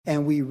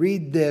And we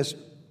read this,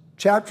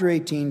 chapter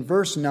 18,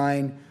 verse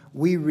 9,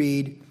 we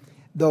read,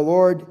 the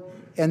Lord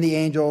and the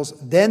angels,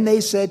 then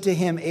they said to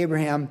him,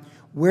 Abraham,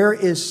 where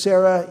is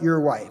Sarah your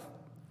wife?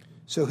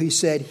 So he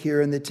said, here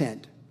in the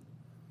tent.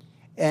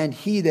 And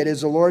he, that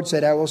is the Lord,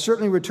 said, I will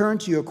certainly return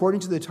to you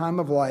according to the time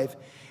of life.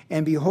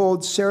 And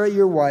behold, Sarah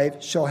your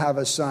wife shall have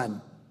a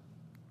son.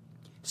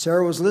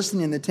 Sarah was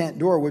listening in the tent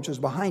door, which was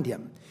behind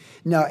him.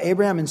 Now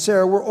Abraham and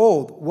Sarah were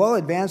old, well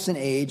advanced in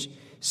age.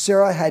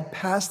 Sarah had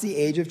passed the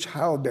age of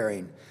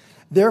childbearing.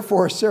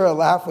 Therefore Sarah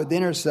laughed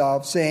within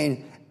herself,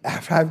 saying,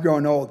 after I've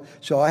grown old,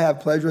 shall I have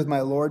pleasure with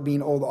my Lord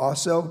being old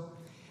also?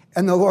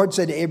 And the Lord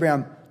said to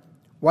Abraham,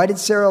 why did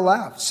Sarah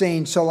laugh,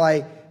 saying, shall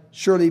I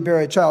surely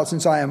bear a child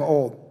since I am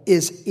old?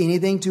 Is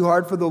anything too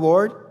hard for the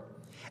Lord?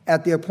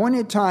 At the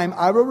appointed time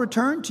I will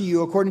return to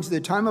you according to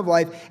the time of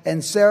life,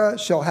 and Sarah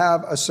shall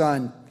have a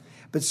son.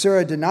 But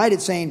Sarah denied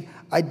it, saying,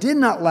 I did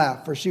not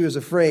laugh, for she was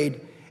afraid.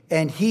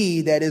 And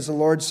he, that is the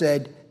Lord,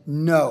 said,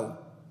 no,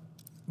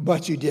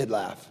 but you did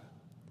laugh.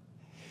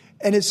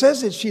 And it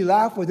says that she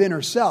laughed within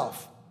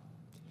herself,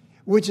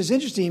 which is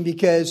interesting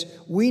because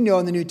we know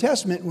in the New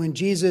Testament when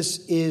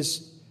Jesus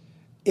is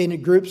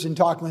in groups and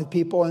talking with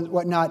people and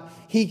whatnot,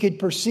 he could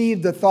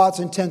perceive the thoughts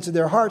and intents of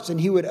their hearts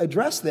and he would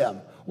address them.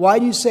 Why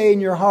do you say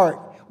in your heart,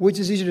 which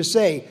is easier to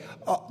say,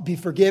 be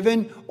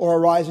forgiven or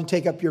arise and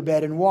take up your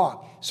bed and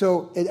walk?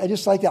 So I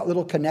just like that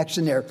little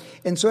connection there.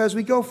 And so as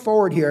we go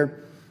forward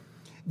here,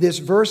 this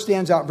verse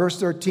stands out, verse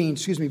 14,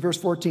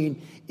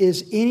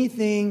 is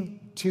anything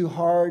too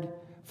hard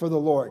for the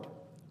Lord?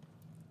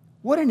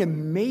 What an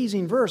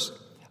amazing verse.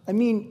 I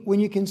mean,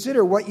 when you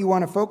consider what you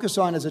want to focus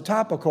on as a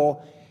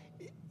topical,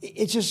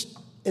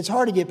 it's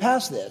hard to get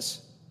past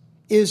this.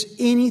 Is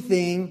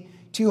anything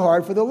too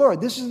hard for the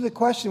Lord? This is the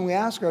question we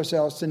ask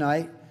ourselves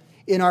tonight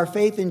in our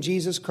faith in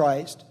Jesus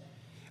Christ.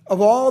 Of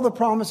all the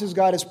promises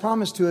God has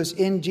promised to us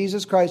in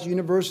Jesus Christ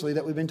universally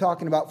that we've been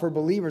talking about for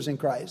believers in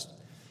Christ,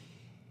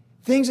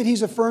 things that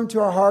he's affirmed to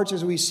our hearts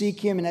as we seek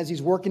him and as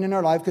he's working in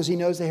our life because he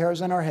knows the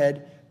hairs on our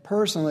head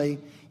personally,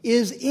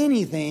 is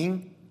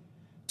anything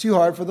too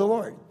hard for the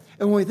Lord?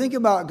 And when we think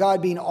about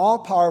God being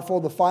all-powerful,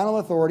 the final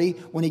authority,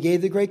 when he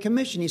gave the Great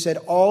Commission, he said,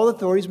 all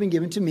authority has been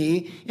given to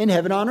me in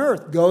heaven and on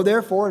earth. Go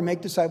therefore and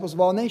make disciples of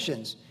all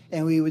nations.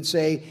 And we would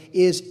say,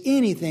 is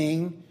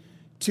anything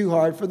too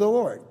hard for the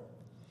Lord?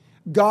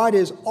 God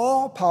is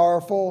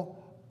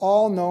all-powerful,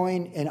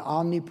 all-knowing, and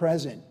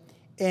omnipresent.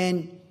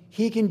 And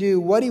he can do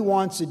what he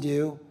wants to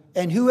do.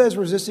 And who has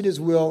resisted his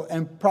will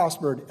and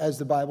prospered, as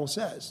the Bible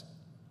says?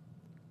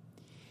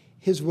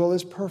 His will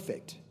is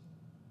perfect.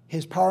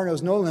 His power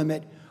knows no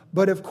limit.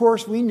 But of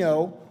course, we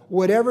know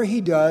whatever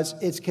he does,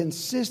 it's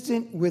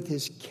consistent with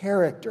his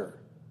character.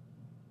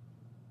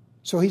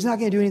 So he's not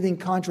going to do anything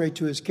contrary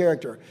to his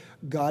character.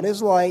 God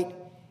is light,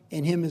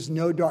 in him is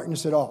no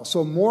darkness at all.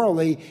 So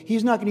morally,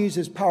 he's not going to use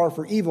his power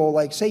for evil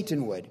like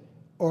Satan would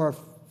or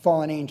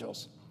fallen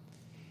angels.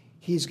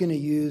 He's going to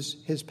use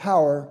his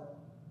power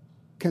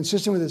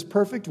consistent with his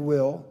perfect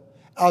will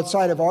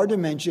outside of our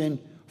dimension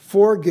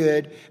for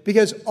good,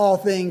 because all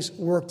things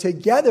work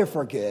together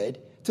for good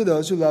to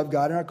those who love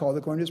God and are called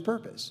according to his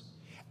purpose.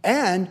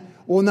 And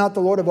will not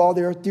the Lord of all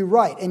the earth do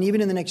right? And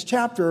even in the next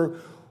chapter,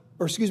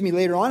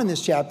 later on in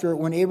this chapter,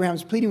 when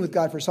Abraham's pleading with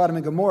God for Sodom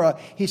and Gomorrah,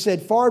 he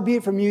said, far be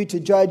it from you to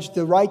judge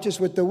the righteous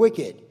with the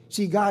wicked.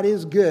 See, God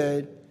is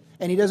good,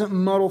 and he doesn't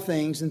muddle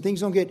things, and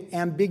things don't get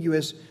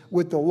ambiguous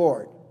with the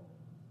Lord.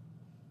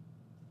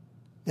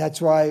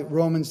 That's why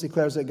Romans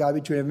declares that God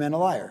between every man a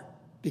liar,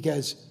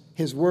 because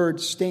his word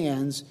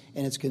stands,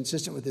 and it's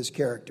consistent with his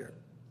character.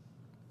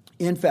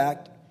 In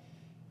fact,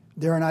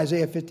 there in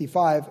Isaiah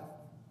 55,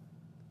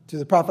 to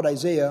the prophet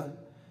Isaiah,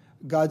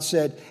 God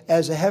said,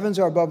 as the heavens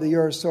are above the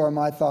earth, so are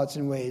my thoughts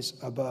and ways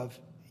above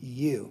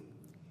you.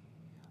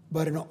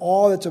 But in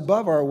all that's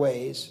above our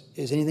ways,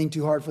 is anything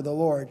too hard for the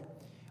Lord?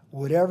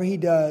 Whatever he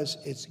does,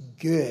 it's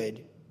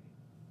good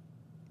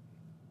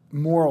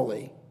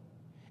morally.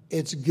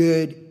 It's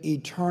good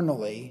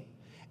eternally.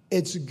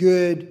 It's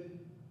good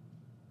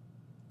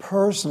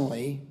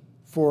personally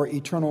for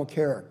eternal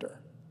character.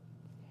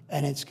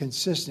 And it's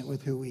consistent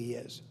with who he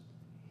is.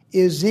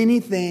 Is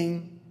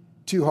anything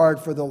too hard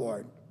for the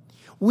Lord?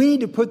 We need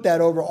to put that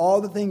over all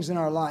the things in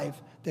our life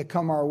that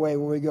come our way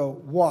where we go,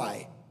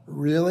 why?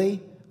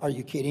 Really? Are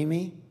you kidding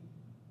me?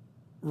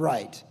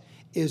 Right.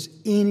 Is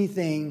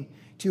anything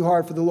too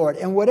hard for the Lord?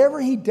 And whatever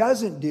he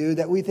doesn't do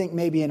that we think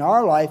maybe in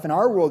our life, in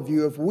our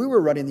worldview, if we were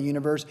running the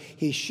universe,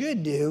 he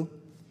should do,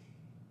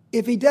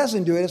 if he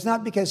doesn't do it, it's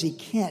not because he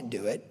can't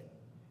do it.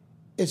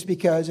 It's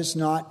because it's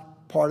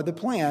not part of the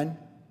plan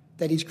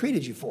that he's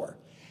created you for.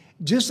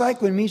 Just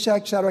like when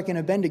Meshach, Shadrach, and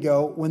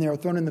Abednego, when they were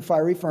thrown in the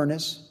fiery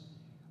furnace,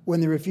 when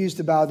they refused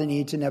to bow the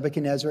knee to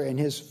Nebuchadnezzar and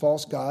his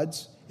false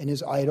gods and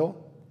his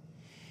idol,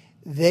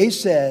 they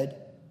said,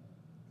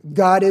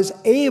 God is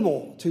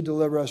able to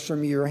deliver us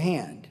from your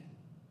hand.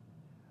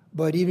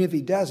 But even if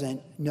he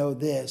doesn't, know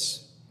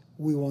this,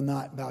 we will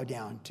not bow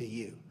down to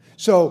you.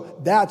 So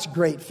that's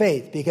great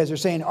faith, because they're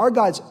saying our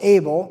God's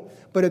able,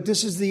 but if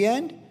this is the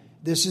end,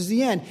 This is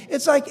the end.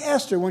 It's like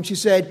Esther when she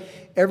said,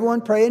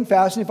 everyone pray and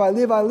fast, and if I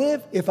live, I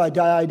live. If I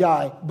die, I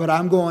die. But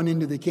I'm going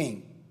into the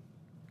king.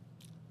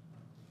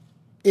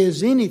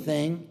 Is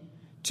anything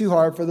too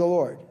hard for the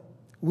Lord?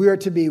 We are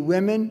to be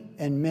women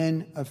and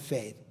men of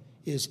faith.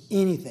 Is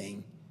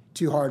anything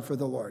too hard for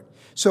the Lord?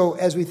 So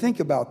as we think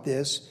about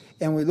this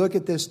and we look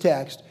at this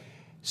text,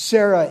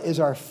 Sarah is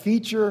our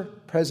feature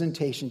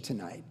presentation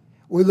tonight.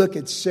 We look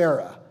at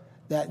Sarah,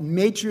 that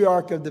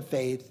matriarch of the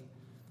faith,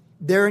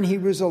 there in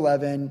Hebrews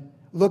 11,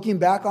 looking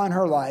back on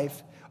her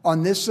life,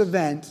 on this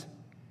event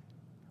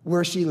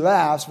where she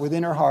laughs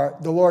within her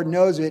heart. The Lord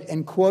knows it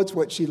and quotes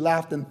what she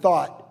laughed and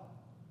thought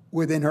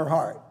within her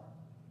heart.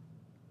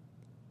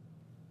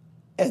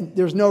 And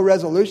there's no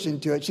resolution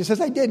to it. She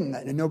says, I didn't.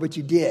 I know, but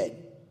you did.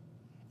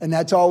 And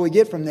that's all we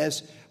get from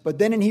this. But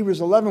then in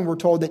Hebrews 11, we're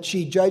told that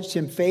she judged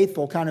him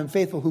faithful, counted him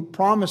faithful, who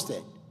promised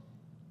it.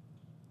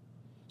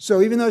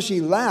 So even though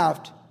she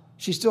laughed,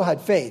 she still had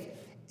faith.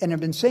 And I've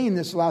been saying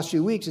this the last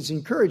few weeks. It's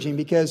encouraging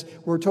because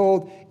we're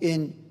told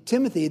in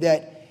Timothy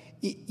that,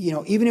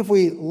 even if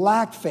we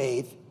lack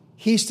faith,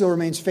 he still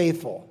remains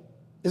faithful.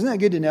 Isn't that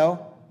good to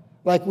know?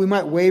 Like we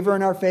might waver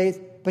in our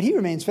faith, but he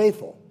remains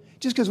faithful.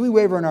 Just because we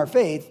waver in our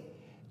faith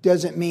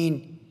doesn't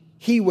mean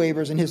he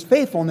wavers in his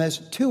faithfulness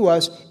to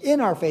us in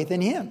our faith in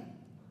him.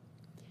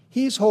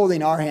 He's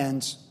holding our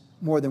hands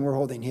more than we're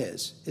holding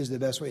his, is the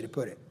best way to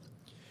put it.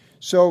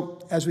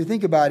 So as we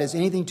think about it, is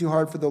anything too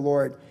hard for the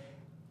Lord?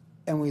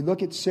 And we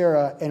look at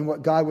Sarah and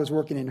what God was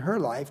working in her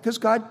life, because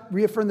God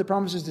reaffirmed the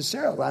promises to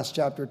Sarah last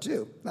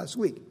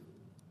week.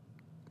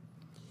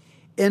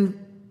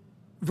 In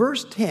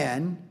verse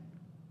 10,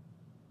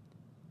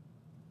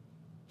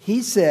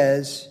 he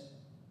says,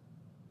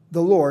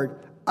 the Lord,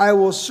 I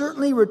will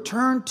certainly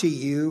return to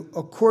you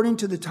according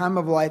to the time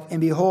of life,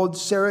 and behold,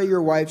 Sarah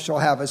your wife shall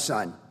have a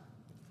son.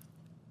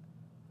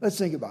 Let's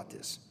think about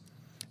this.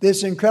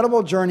 This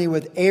incredible journey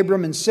with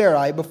Abram and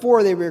Sarai,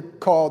 before they were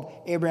called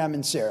Abraham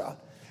and Sarah.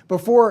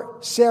 Before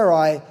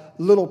Sarai,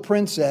 little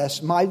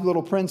princess, my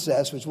little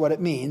princess, which is what it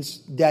means.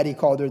 Daddy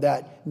called her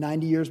that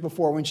 90 years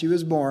before when she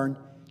was born.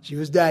 She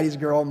was daddy's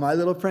girl, my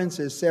little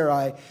princess,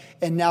 Sarai.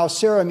 And now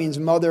Sarah means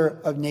mother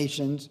of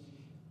nations.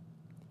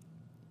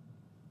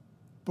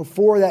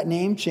 Before that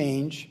name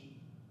change,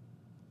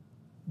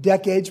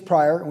 decades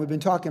prior, and we've been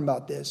talking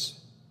about this,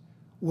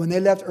 when they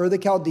left Ur the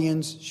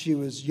Chaldeans, she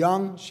was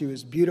young, she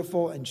was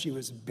beautiful, and she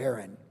was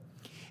barren.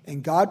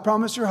 And God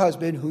promised her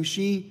husband, who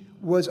she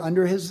was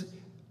under his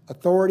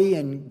authority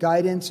and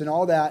guidance and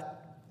all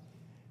that,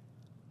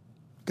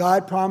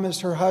 God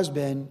promised her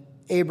husband,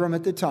 Abram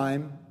at the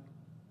time,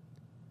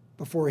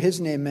 before his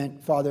name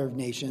meant father of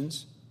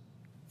nations,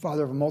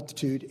 father of a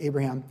multitude,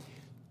 Abraham,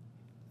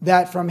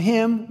 that from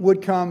him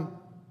would come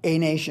a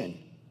nation.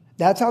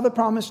 That's how the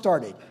promise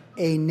started.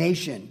 A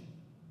nation.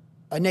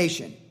 A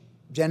nation.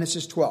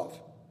 Genesis 12,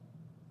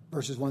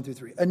 verses 1 through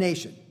 3. A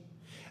nation.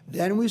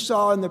 Then we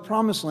saw in the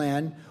promised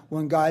land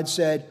when God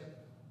said,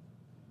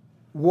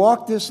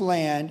 walk this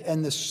land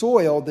and the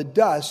soil, the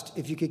dust,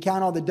 if you could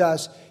count all the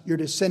dust, your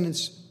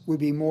descendants would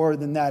be more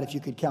than that if you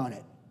could count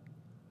it.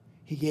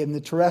 He gave them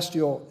the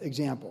terrestrial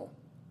example.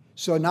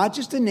 So not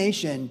just a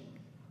nation,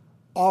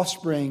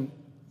 offspring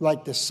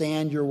like the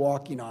sand you're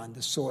walking on,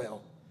 the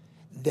soil.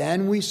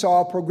 Then we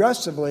saw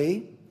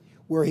progressively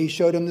where he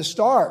showed him the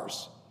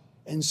stars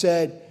and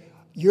said,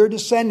 your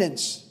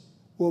descendants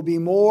will be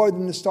more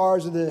than the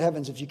stars of the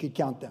heavens if you could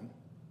count them.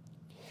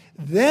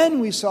 Then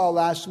we saw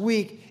last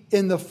week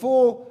in the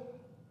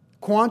full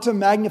quantum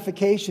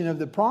magnification of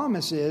the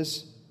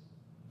promises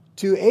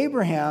to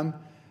Abraham,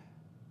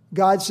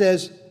 God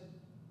says,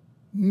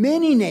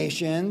 many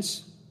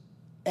nations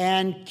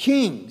and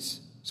kings.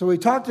 So we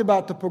talked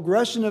about the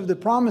progression of the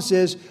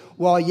promises,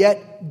 while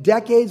yet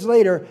decades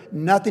later,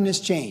 nothing has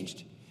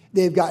changed.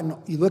 They've gotten,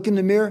 you look in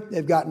the mirror,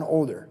 they've gotten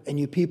older. And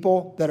you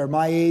people that are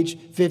my age,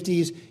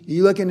 50s,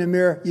 you look in the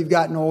mirror, you've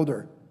gotten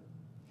older.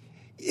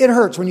 It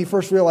hurts when you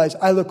first realize,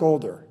 I look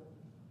older.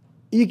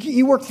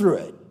 You work through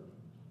it.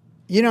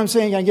 You know what I'm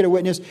saying? I get a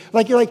witness.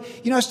 Like, you're like,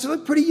 I still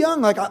look pretty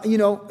young. Like,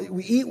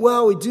 we eat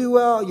well, we do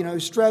well, we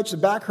stretch, the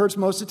back hurts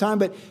most of the time,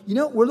 but,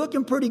 we're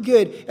looking pretty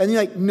good. And you're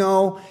like,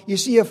 no, you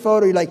see a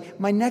photo, you're like,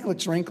 my neck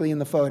looks wrinkly in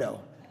the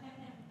photo.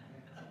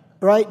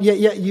 Right?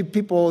 Yeah, you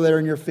people that are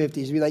in your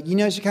 50s, you be like, you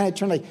kind of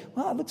turn like,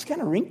 well, it looks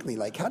kind of wrinkly.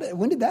 Like,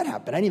 when did that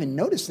happen? I didn't even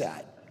notice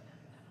that.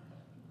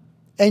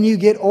 And you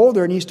get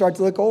older and you start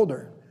to look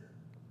older.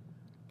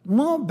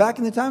 Well, back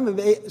in the time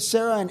of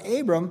Sarah and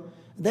Abram,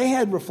 they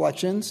had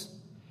reflections.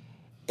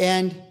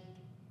 And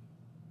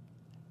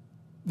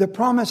the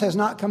promise has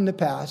not come to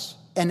pass.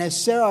 And as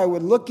Sarah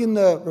would look in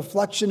the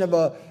reflection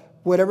of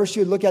whatever she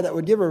would look at that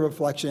would give her a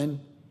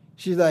reflection,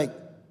 she's like,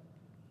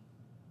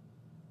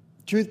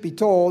 truth be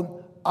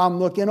told, I'm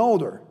looking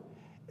older.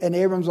 And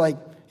Abram's like,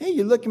 hey,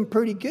 you're looking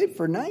pretty good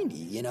for 90,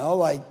 you're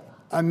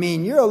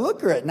a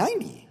looker at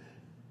 90.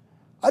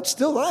 I'd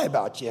still lie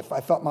about you if I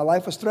felt my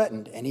life was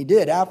threatened. And he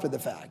did after the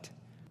fact.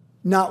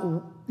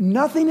 Now,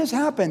 nothing has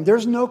happened.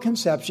 There's no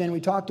conception. We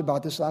talked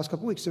about this last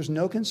couple weeks. There's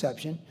no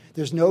conception.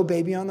 There's no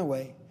baby on the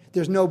way.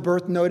 There's no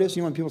birth notice.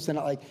 You know when people send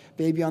out like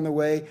baby on the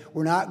way?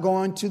 We're not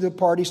going to the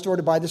party store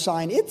to buy the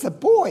sign. It's a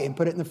boy, and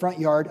put it in the front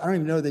yard. I don't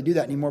even know if they do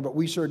that anymore, but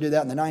we sure did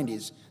that in the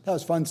 90s. That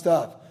was fun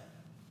stuff.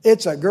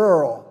 It's a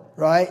girl,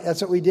 right?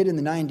 That's what we did in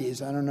the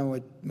 90s. I don't know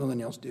what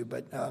millennials do,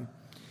 but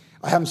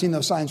I haven't seen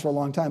those signs for a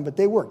long time, but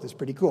they work. That's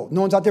pretty cool.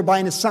 No one's out there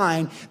buying a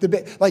sign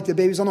like the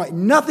baby's on the way.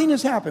 Nothing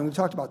has happened. We've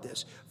talked about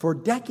this for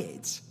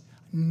decades.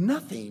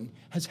 Nothing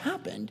has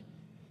happened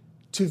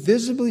to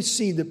visibly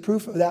see the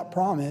proof of that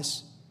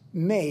promise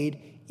made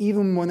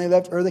even when they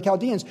left Ur of the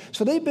Chaldeans.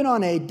 So they've been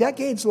on a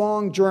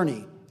decades-long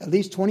journey, at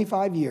least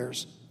 25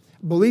 years,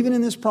 believing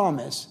in this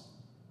promise.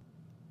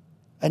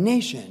 A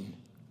nation,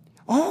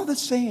 all the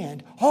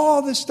sand,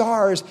 all the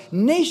stars,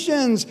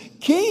 nations,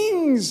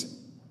 kings,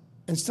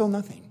 and still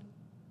nothing.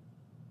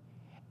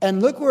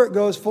 And look where it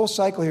goes full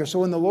cycle here. So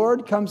when the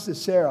Lord comes to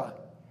Sarah,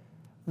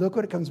 look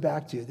what it comes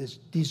back to.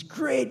 These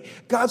great,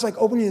 God's like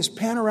opening this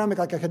panoramic,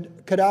 like a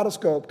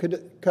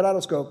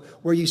kaleidoscope,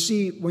 where you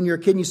see, when you're a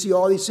kid, and you see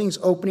all these things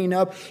opening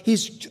up.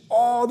 He's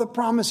all the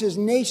promises,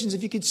 nations.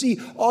 If you could see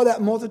all that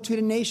multitude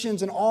of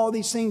nations and all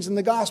these things in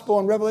the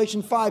gospel in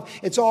Revelation 5,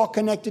 it's all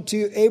connected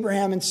to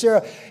Abraham and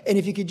Sarah. And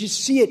if you could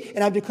just see it,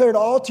 and I've declared it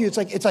all to you,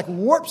 it's like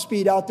warp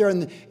speed out there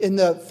in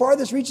the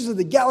farthest reaches of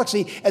the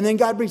galaxy. And then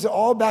God brings it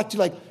all back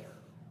to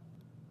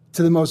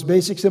the most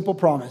basic, simple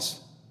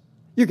promise.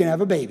 You're going to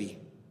have a baby.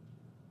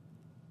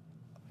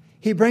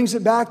 He brings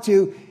it back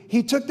to,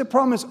 he took the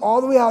promise all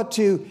the way out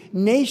to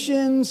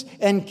nations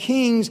and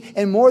kings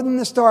and more than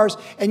the stars.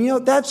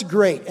 And that's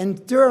great. And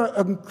there are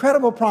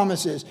incredible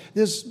promises.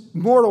 This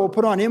mortal will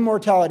put on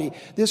immortality.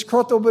 This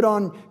corruptible will put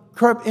on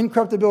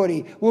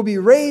incorruptibility. Will be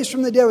raised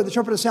from the dead with the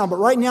trumpet of sound. But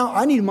right now,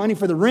 I need money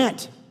for the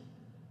rent.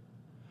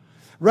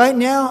 Right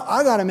now,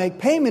 I got to make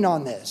payment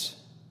on this.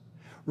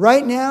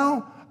 Right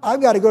now,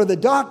 I've got to go to the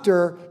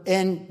doctor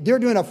and they're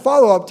doing a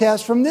follow-up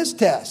test from this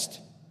test.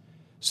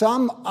 So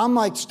I'm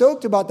like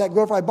stoked about that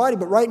glorified body,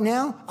 but right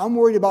now I'm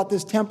worried about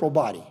this temporal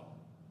body.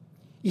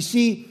 You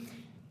see,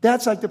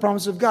 that's like the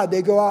promise of God.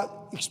 They go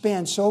out,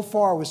 expand so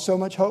far with so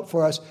much hope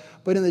for us,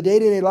 but in the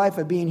day-to-day life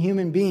of being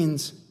human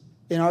beings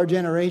in our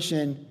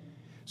generation,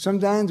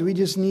 sometimes we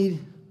just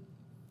need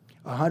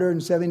a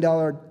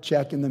 $170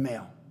 check in the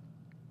mail.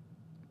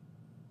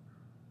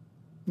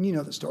 You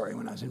know the story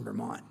when I was in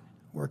Vermont,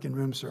 working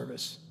room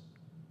service.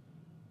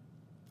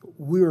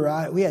 We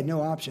had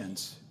no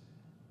options.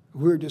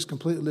 We were just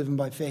completely living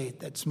by faith.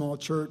 That small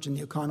church in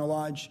the Econo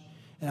Lodge,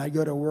 and I'd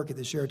go to work at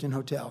the Sheraton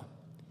Hotel.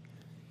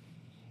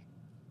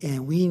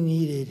 And we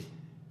needed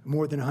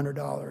more than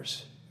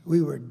 $100.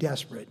 We were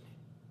desperate.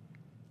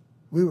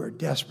 We were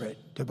desperate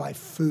to buy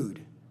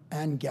food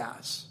and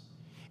gas.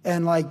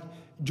 And like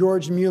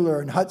George Mueller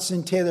and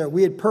Hudson Taylor,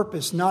 we had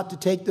purposed not to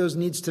take those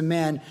needs to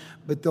man,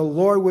 but the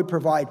Lord would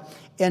provide.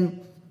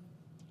 And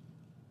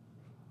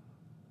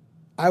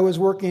I was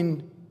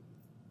working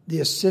the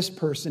assist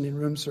person in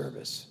room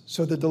service.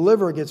 So the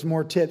deliverer gets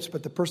more tips,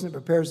 but the person that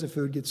prepares the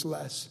food gets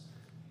less.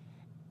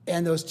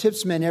 And those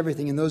tips meant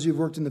everything. And those who've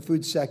worked in the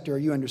food sector,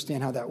 you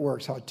understand how that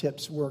works, how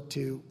tips work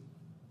too.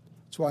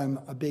 That's why I'm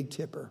a big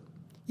tipper.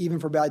 Even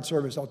for bad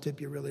service, I'll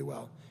tip you really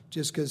well,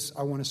 just because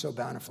I want to so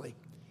bountifully.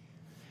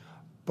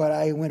 But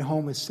I went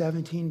home with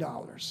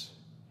 $17.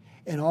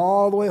 And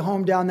all the way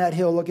home down that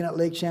hill, looking at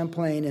Lake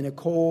Champlain in a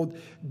cold,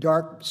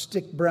 dark,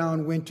 stick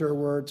brown winter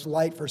where it's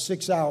light for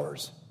 6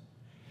 hours.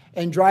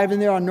 And driving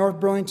there on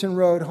North Burlington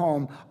Road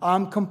home,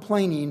 I'm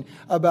complaining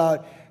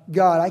about,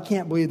 God, I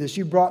can't believe this.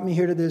 You brought me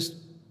here to this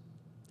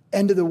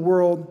end of the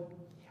world.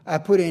 I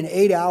put in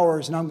 8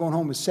 hours and I'm going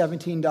home with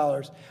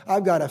 $17.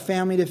 I've got a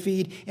family to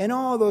feed and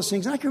all those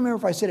things. And I can remember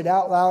if I said it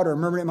out loud or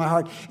remembered it in my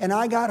heart. And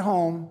I got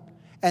home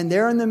and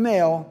there in the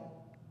mail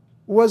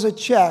was a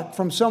check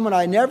from someone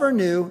I never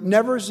knew,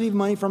 never received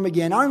money from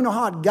again. I don't even know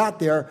how it got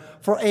there,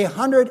 for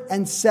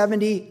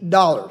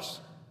 $170.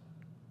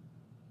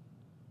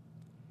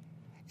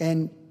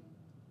 And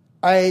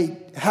I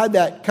had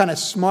that kind of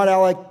smart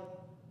aleck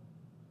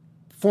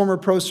former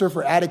pro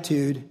surfer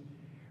attitude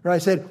where I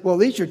said, well, at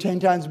least you're 10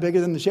 times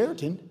bigger than the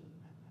Sheraton.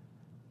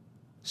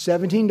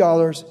 $17,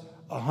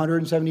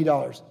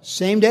 $170.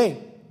 Same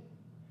day.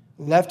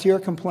 Left here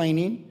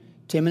complaining,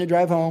 10-minute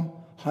drive home,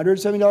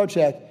 $170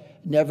 check,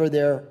 never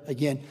there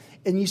again.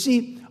 And you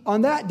see,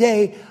 on that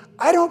day,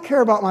 I don't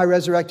care about my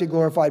resurrected,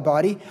 glorified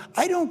body.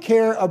 I don't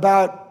care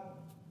about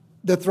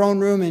the throne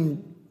room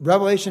in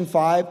Revelation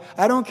 5.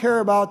 I don't care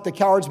about the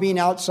cowards being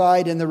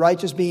outside and the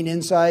righteous being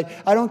inside.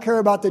 I don't care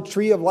about the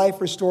tree of life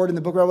restored in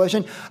the book of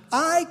Revelation.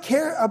 I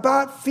care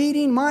about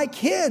feeding my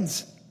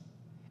kids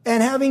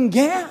and having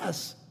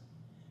gas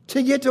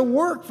to get to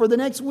work for the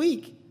next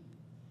week.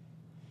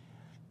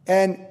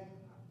 And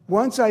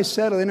once I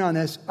settled in on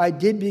this, I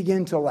did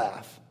begin to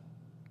laugh.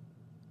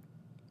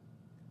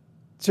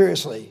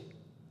 Seriously.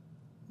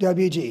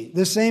 WG,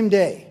 the same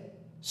day,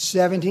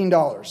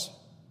 $17.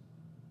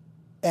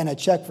 And a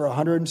check for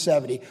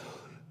 $170.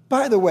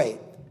 By the way,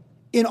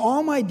 in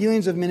all my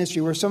dealings of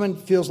ministry where someone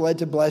feels led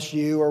to bless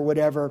you or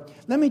whatever,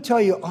 let me tell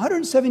you, a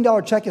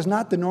 $170 check is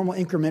not the normal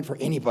increment for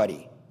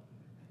anybody.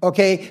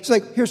 Okay, it's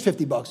like, here's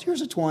 $50, here's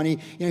a 20,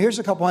 here's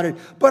a couple hundred.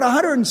 But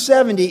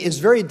 170 is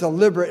very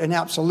deliberate and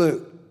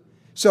absolute.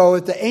 So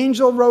if the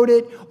angel wrote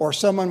it or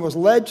someone was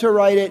led to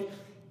write it,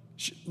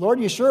 Lord,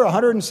 you sure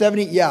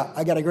 170? Yeah,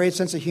 I got a great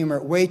sense of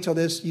humor. Wait till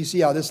you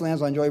see how this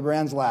lands on Joy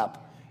Brand's lap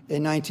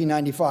in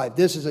 1995.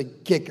 This is a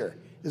kicker.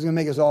 This is going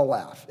to make us all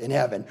laugh in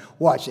heaven.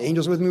 Watch, the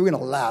angels with me, we're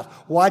going to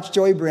laugh. Watch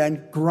Joy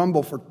Brand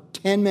grumble for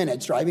 10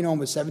 minutes driving home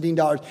with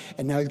 $17,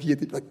 and now you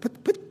like,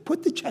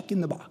 put the check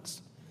in the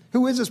box.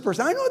 Who is this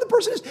person? I know who the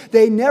person is.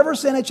 They never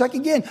sent a check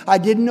again. I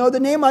didn't know the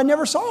name. I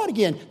never saw it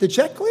again. The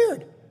check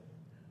cleared.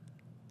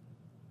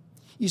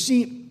 You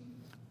see,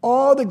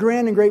 all the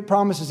grand and great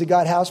promises that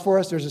God has for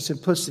us, there's a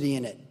simplicity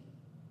in it.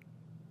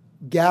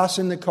 Gas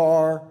in the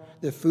car,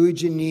 the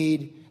food you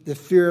need, the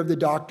fear of the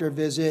doctor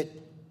visit,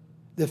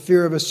 the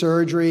fear of a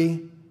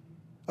surgery,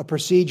 a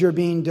procedure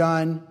being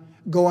done,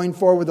 going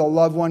forward with a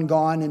loved one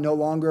gone and no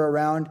longer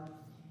around.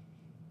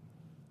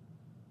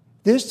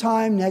 This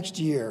time next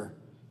year,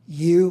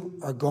 you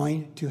are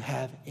going to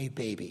have a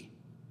baby.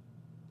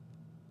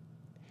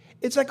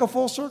 It's like a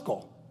full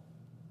circle.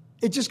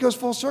 It just goes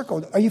full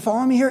circle. Are you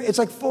following me here? It's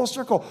like full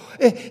circle.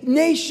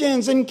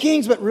 Nations and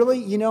kings, but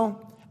really,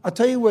 I'll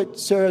tell you what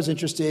Sarah's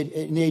interested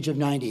in the age of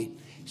 90.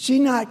 She's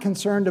not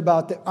concerned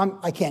about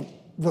I can't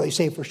really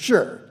say for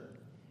sure,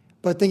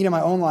 but thinking of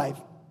my own life,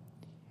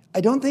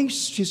 I don't think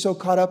she's so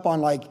caught up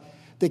on like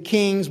the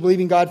kings,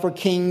 believing God for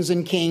kings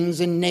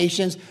and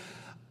nations.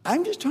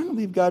 I'm just trying to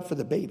believe God for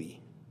the baby.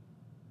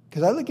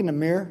 Because I look in the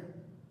mirror,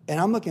 and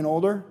I'm looking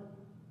older,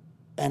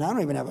 and I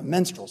don't even have a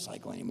menstrual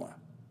cycle anymore.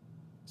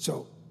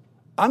 So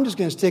I'm just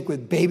going to stick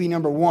with baby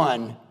number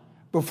one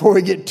before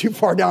we get too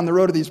far down the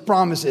road of these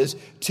promises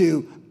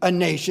to a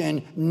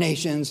nation,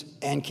 nations,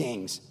 and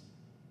kings.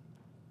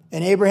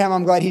 And Abraham,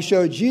 I'm glad he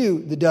showed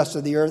you the dust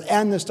of the earth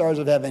and the stars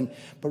of heaven.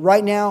 But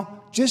right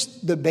now,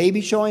 just the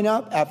baby showing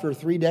up after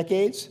 3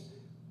 decades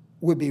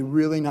would be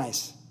really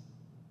nice.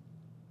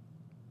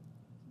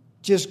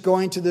 Just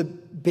going to the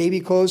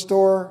baby clothes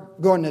store,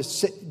 going to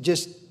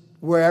just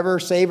wherever,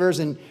 Savers,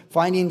 and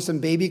finding some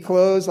baby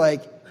clothes,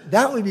 like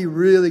that would be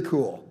really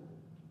cool.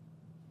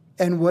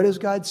 And what does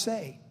God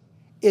say?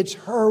 It's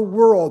her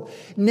world.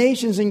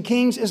 Nations and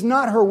kings is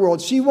not her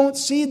world. She won't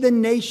see the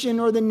nation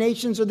or the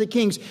nations or the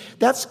kings.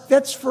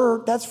 That's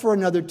for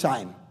another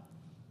time.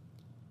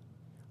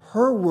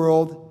 Her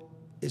world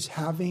is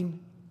having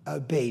a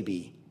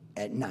baby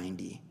at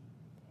 90.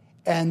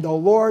 And the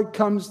Lord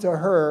comes to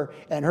her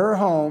and her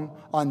home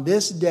on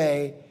this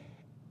day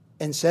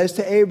and says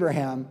to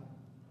Abraham,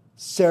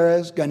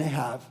 Sarah's going to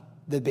have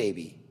the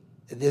baby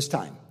at this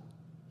time.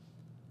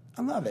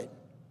 I love it.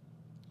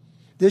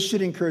 This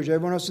should encourage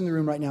everyone else in the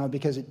room right now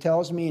because it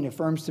tells me and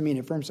affirms to me and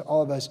affirms to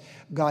all of us,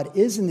 God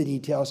is in the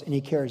details and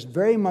he cares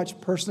very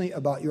much personally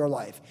about your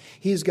life.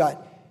 He's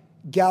got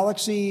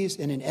galaxies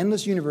and an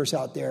endless universe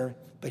out there,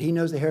 but he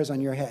knows the hairs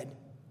on your head.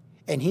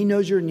 And he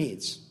knows your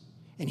needs.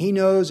 And he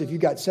knows if you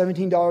got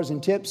 $17 in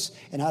tips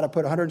and how to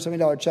put a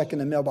 $170 check in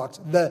the mailbox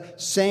the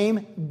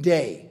same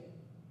day.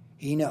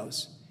 He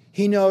knows.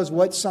 He knows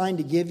what sign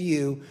to give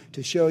you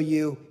to show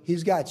you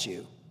he's got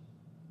you.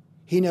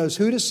 He knows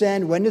who to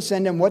send, when to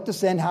send him, what to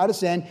send, how to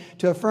send,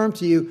 to affirm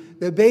to you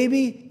the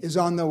baby is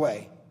on the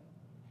way.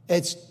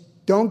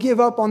 Don't give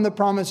up on the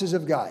promises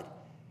of God.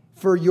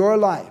 For your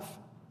life,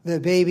 the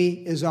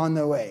baby is on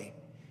the way.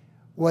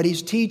 What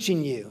he's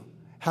teaching you,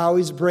 how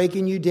he's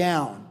breaking you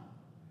down,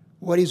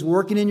 what he's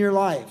working in your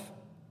life.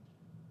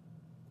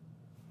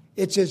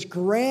 It's this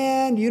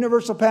grand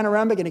universal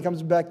panoramic, and it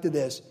comes back to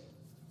this.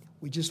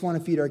 We just want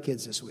to feed our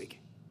kids this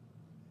week.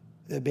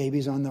 The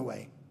baby's on the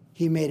way.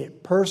 He made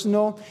it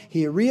personal.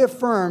 He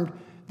reaffirmed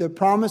the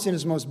promise in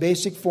its most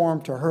basic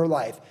form to her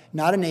life.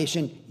 Not a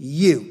nation,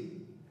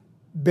 you,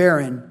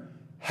 barren,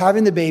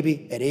 having the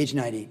baby at age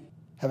 90.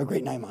 Have a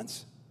great 9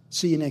 months.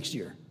 See you next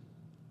year.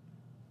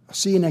 I'll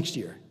see you next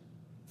year.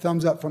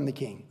 Thumbs up from the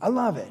King. I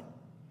love it.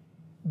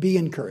 Be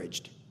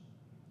encouraged.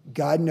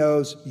 God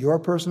knows your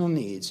personal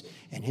needs,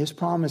 and his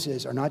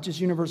promises are not just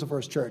universal for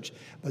his church,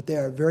 but they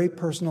are very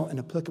personal and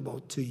applicable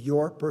to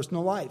your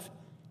personal life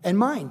and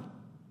mine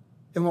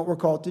and what we're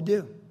called to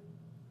do.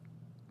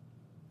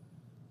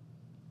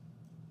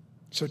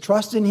 So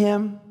trust in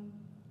him,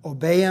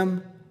 obey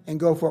him, and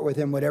go for it with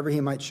him, whatever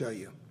he might show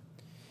you.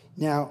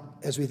 Now,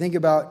 as we think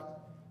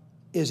about,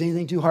 is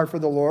anything too hard for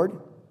the Lord?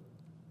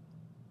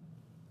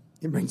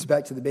 It brings us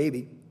back to the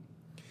baby.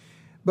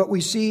 But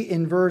we see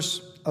in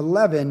verse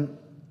 11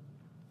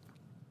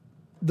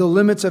 the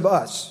limits of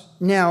us.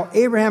 Now,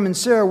 Abraham and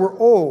Sarah were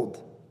old.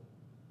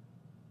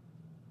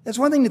 It's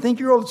one thing to think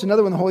you're old. It's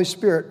another when the Holy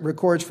Spirit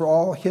records for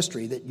all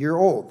history that you're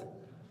old.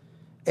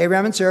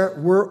 Abraham and Sarah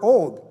were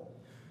old.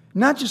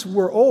 Not just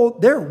were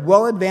old, they're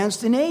well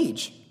advanced in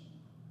age.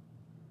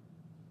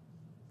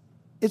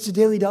 It's a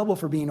daily double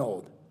for being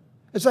old.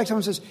 It's like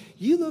someone says,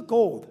 you look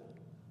old.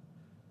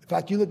 In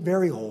fact, you look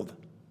very old.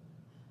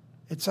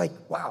 It's like,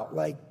 wow,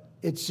 like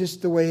it's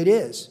just the way it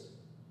is.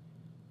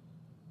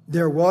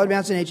 They're well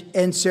advanced in age,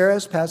 and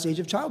Sarah's past the age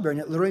of childbearing.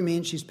 It literally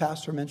means she's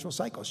past her menstrual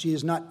cycle. She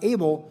is not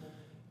able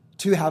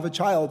to have a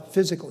child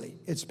physically.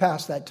 It's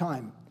past that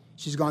time.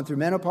 She's gone through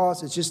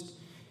menopause.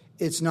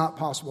 It's not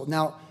possible.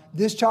 Now,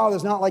 this child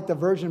is not like the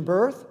virgin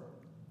birth,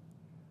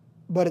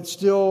 but it's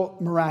still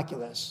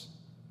miraculous.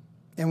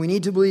 And we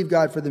need to believe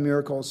God for the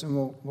miracles, and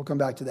we'll come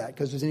back to that,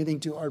 because there's anything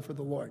too hard for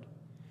the Lord.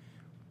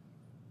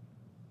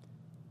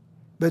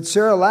 But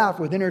Sarah laughed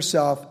within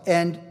herself,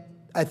 and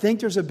I think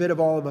there's a bit of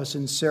all of us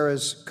in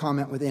Sarah's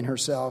comment within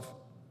herself.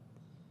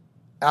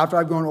 After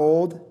I've grown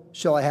old,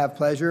 shall I have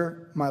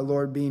pleasure, my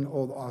Lord being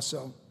old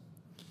also.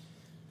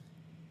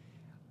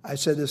 I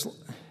said this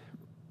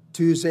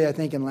Tuesday, I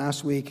think, and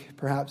last week,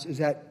 perhaps, is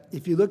that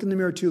if you look in the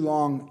mirror too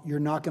long, you're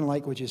not going to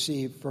like what you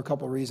see for a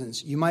couple of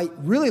reasons. You might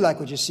really like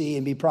what you see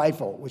and be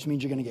prideful, which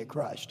means you're going to get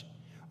crushed.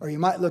 Or you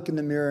might look in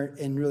the mirror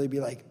and really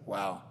be like,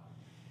 wow,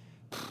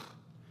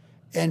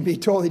 and be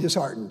totally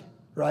disheartened,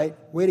 right?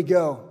 Way to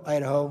go,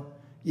 Idaho.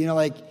 You know,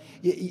 like,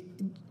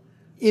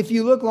 if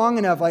you look long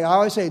enough, like I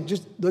always say,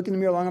 just look in the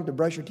mirror long enough to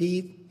brush your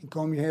teeth and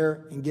comb your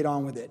hair and get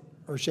on with it.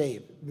 Or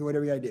shave. Do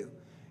whatever you got to do.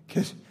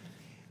 Because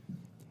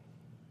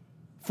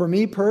for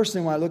me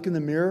personally, when I look in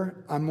the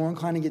mirror, I'm more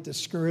inclined to get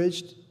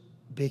discouraged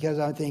because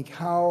I think,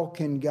 how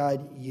can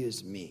God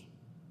use me?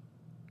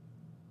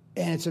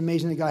 And it's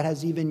amazing that God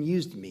has even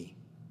used me.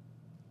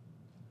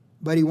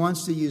 But he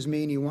wants to use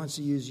me and he wants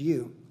to use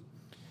you.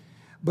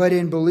 But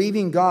in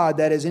believing God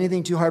that is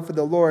anything too hard for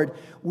the Lord,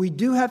 we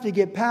do have to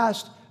get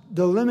past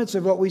the limits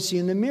of what we see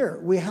in the mirror.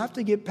 We have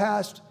to get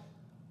past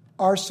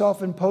our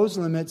self-imposed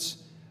limits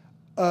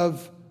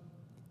of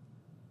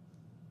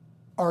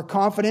our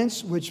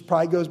confidence, which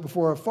pride goes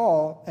before a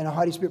fall, and a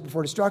haughty spirit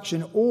before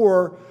destruction,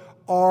 or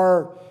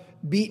our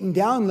beaten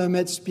down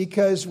limits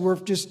because we're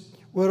just,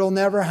 well, it'll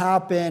never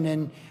happen,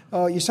 and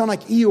you sound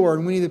like Eeyore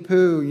and Winnie the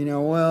Pooh,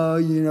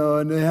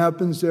 and it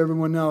happens to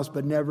everyone else,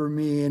 but never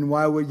me, and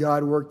why would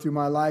God work through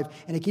my life?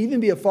 And it can even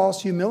be a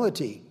false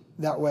humility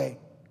that way.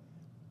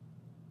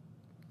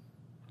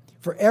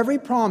 For every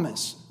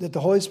promise that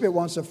the Holy Spirit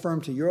wants to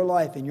affirm to your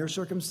life and your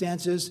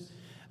circumstances,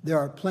 there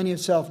are plenty of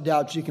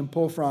self-doubts you can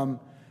pull from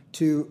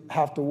to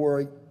have to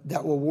worry,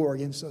 that will war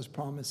against those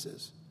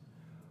promises.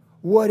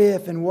 What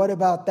if, and what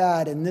about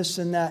that, and this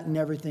and that, and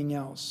everything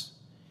else?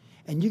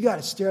 And you got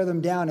to stare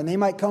them down, and they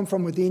might come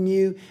from within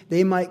you.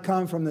 They might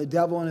come from the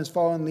devil and his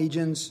fallen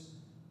legions,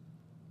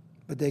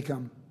 but they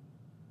come.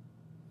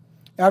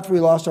 After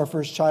we lost our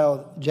first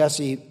child,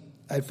 Jesse,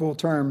 at full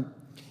term,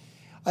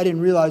 I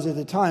didn't realize at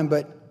the time,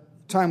 but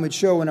time would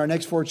show when our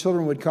next 4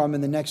 children would come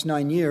in the next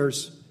 9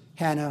 years,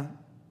 Hannah,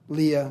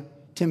 Leah,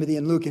 Timothy,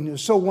 and Luke. And it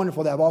was so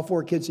wonderful to have all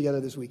 4 kids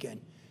together this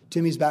weekend.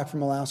 Timmy's back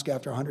from Alaska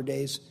after 100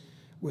 days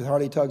with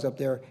Harley Tugs up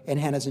there, and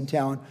Hannah's in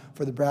town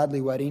for the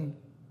Bradley wedding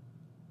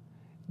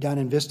down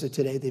in Vista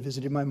today. They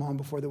visited my mom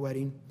before the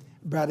wedding.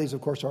 Bradley's,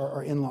 of course, are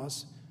our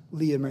in-laws.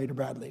 Leah married a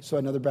Bradley, so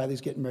another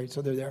Bradley's getting married,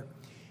 so they're there.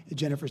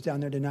 Jennifer's down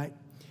there tonight.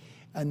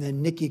 And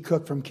then Nikki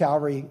Cook from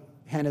Calvary,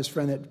 Hannah's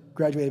friend that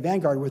graduated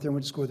Vanguard with her and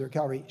went to school with her at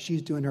Calvary,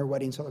 she's doing her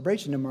wedding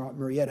celebration tomorrow at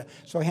Marietta.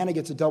 So Hannah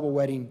gets a double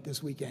wedding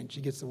this weekend.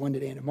 She gets the one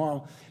today and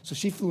tomorrow. So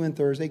she flew in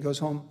Thursday, goes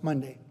home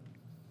Monday.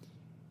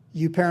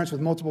 You parents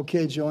with multiple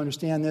kids, you'll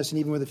understand this. And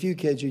even with a few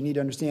kids, you need to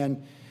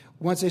understand,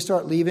 once they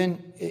start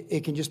leaving,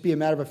 it can just be a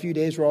matter of a few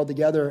days we're all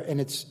together, and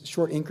it's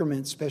short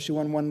increments, especially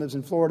when one lives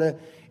in Florida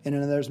and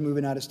another's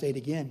moving out of state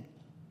again.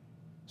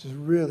 This is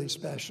really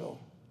special.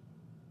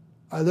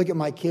 I look at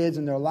my kids,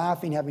 and they're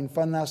laughing, having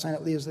fun last night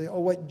at Leah's. Oh,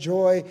 what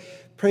joy.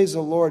 Praise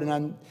the Lord. And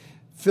I'm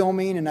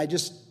filming, and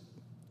there's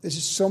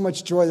just so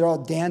much joy. They're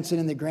all dancing,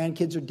 and the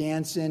grandkids are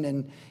dancing,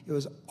 and it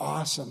was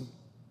awesome.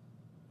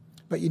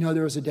 But,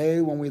 there was a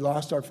day when we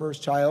lost our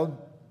first child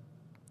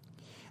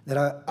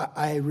that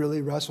I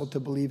really wrestled to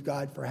believe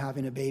God for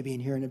having a baby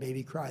and hearing a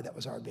baby cry. That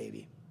was our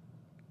baby.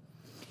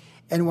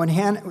 And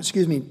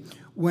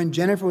when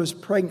Jennifer was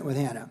pregnant with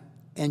Hannah,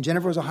 and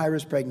Jennifer was a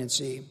high-risk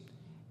pregnancy,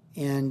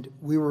 and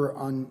we were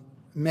on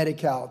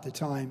Medi-Cal at the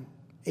time,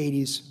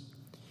 80s.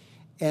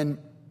 And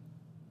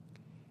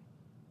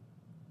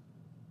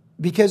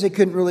because they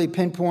couldn't really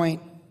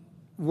pinpoint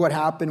what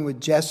happened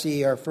with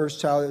Jesse, our first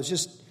child, it was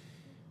just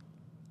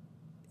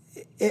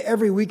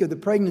every week of the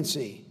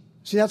pregnancy.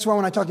 See, that's why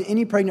when I talk to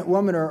any pregnant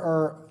woman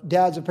or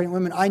dads of pregnant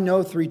women, I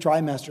know 3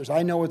 trimesters.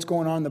 I know what's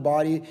going on in the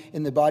body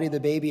of the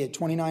baby at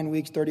 29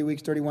 weeks, 30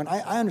 weeks, 31.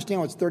 I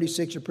understand what's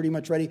 36, you're pretty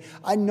much ready.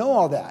 I know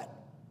all that.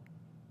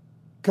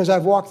 Because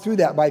I've walked through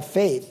that by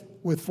faith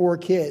with 4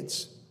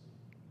 kids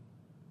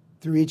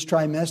through each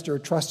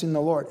trimester, trusting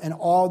the Lord. And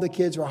all the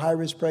kids were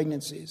high-risk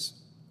pregnancies.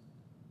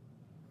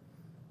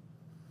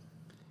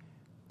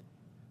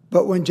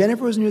 But when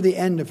Jennifer was near the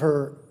end of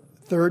her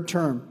third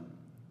trimester,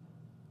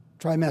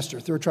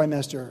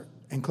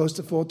 and close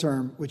to full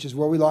term, which is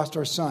where we lost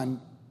our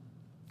son.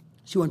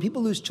 See, when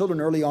people lose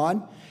children early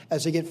on,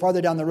 as they get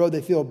farther down the road,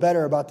 they feel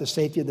better about the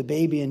safety of the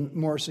baby and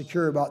more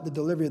secure about the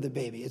delivery of the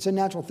baby. It's a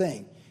natural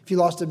thing. If you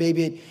lost a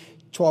baby at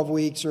 12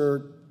 weeks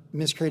or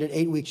miscarried at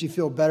 8 weeks, you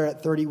feel better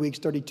at 30 weeks,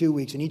 32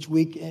 weeks. And each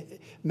week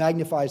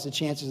magnifies the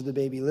chances of the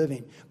baby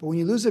living. But when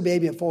you lose a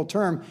baby at full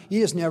term,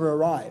 you just never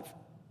arrive.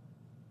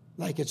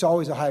 Like it's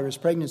always a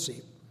high-risk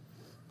pregnancy.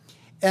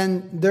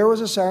 And there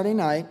was a Saturday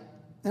night,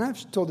 and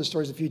I've told this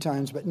stories a few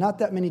times, but not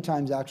that many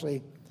times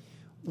actually,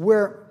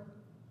 where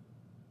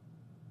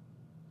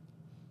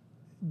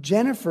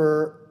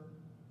Jennifer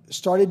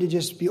started to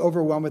just be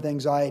overwhelmed with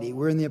anxiety.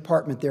 We're in the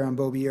apartment there on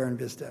Beaubier and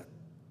Vista.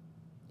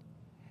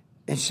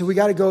 And so we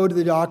got to go to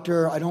the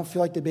doctor. I don't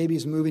feel like the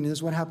baby's moving. And this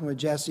is what happened with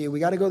Jesse. We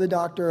got to go to the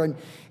doctor and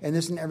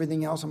this and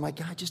everything else. I'm like,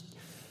 God,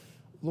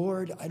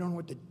 Lord, I don't know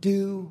what to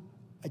do.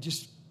 I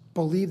just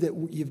believe that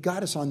you've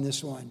got us on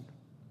this one.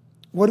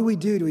 What do we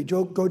do? Do we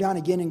go down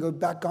again and go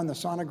back on the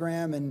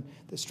sonogram and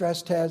the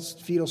stress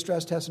test, fetal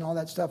stress test and all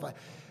that stuff?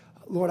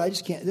 Lord, I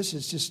just can't. This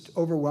is just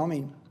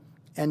overwhelming.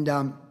 And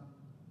the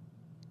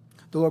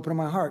Lord put on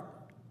my heart,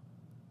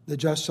 the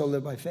just shall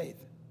live by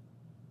faith.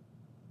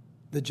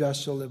 The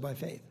just shall live by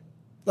faith.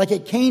 Like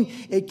it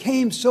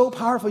came so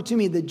powerfully to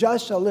me, the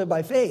just shall live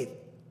by faith.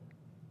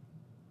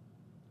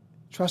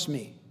 Trust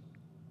me.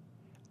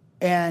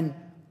 And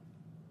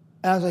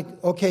I was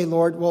like, okay,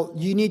 Lord, well,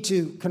 you need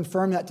to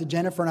confirm that to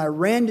Jennifer. And I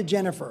ran to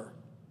Jennifer.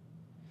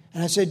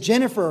 And I said,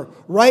 Jennifer,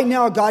 right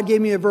now God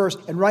gave me a verse,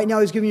 and right now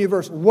he's giving you a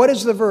verse. What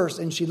is the verse?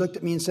 And she looked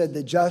at me and said,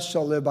 the just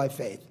shall live by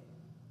faith.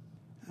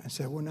 I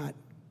said, we're not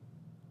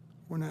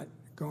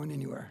going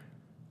anywhere.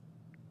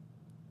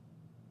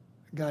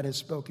 God has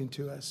spoken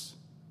to us.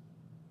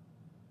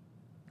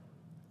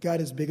 God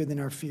is bigger than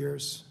our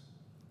fears.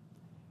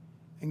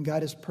 And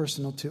God is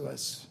personal to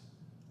us.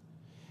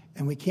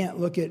 And we can't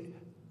look at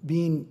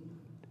being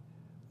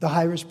the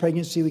high-risk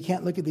pregnancy. We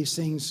can't look at these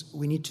things.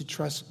 We need to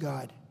trust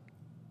God.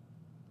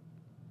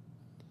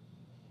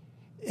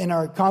 And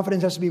our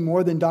confidence has to be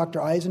more than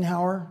Dr.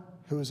 Eisenhower,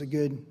 who was a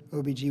good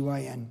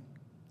OBGYN.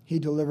 He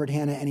delivered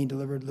Hannah and he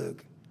delivered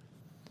Luke.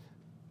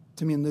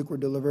 Timmy and Luke were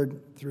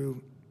delivered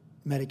through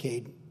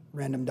Medicaid,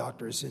 random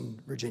doctors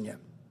in Virginia.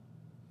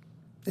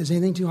 Is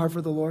anything too hard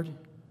for the Lord?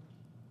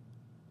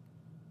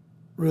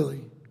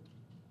 Really?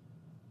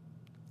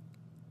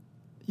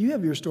 You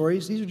have your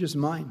stories. These are just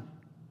mine.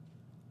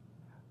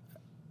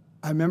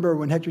 I remember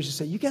when Hector used to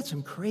say, you got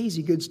some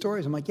crazy good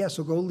stories. I'm like, yeah,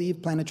 so go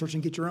leave, plant a church,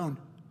 and get your own.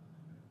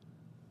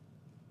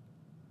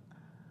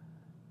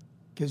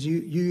 Because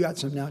you got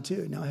some now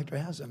too. Now Hector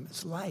has them.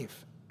 It's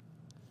life.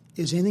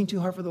 Is anything too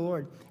hard for the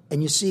Lord?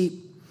 And you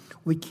see,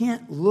 we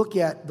can't look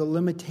at the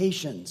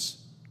limitations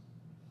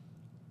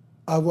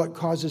of what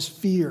causes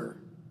fear.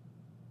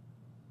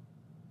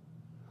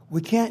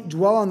 We can't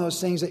dwell on those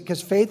things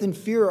because faith and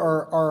fear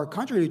are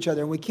contrary to each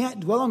other. And we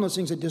can't dwell on those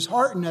things that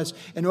dishearten us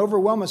and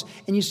overwhelm us.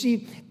 And you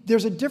see,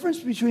 there's a difference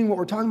between what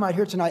we're talking about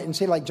here tonight and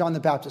say like John the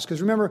Baptist.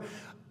 Because remember,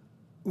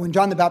 when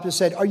John the Baptist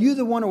said, are you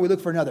the one or we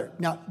look for another?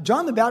 Now,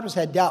 John the Baptist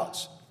had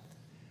doubts.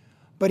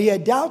 But he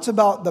had doubts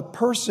about the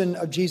person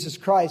of Jesus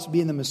Christ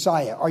being the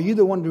Messiah. Are you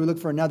the one or do we look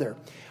for another?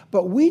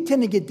 But we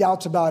tend to get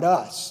doubts about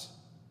us.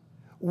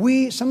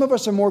 Some of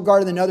us are more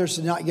guarded than others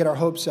to not get our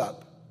hopes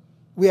up.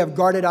 We have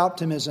guarded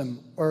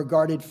optimism or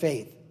guarded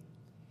faith.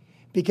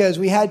 Because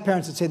we had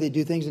parents that say they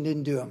do things and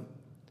didn't do them.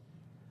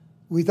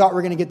 We thought we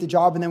were going to get the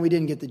job and then we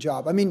didn't get the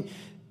job. I mean,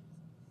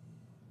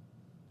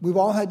 we've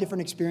all had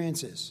different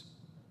experiences.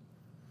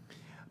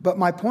 But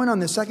my point on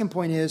the second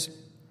point is,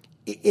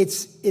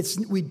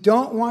 we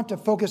don't want to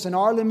focus on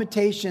our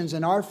limitations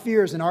and our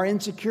fears and our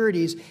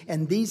insecurities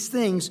and these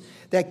things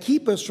that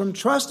keep us from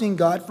trusting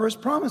God for his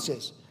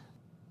promises.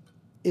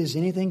 Is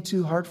anything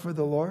too hard for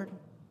the Lord?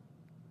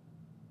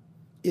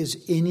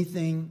 Is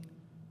anything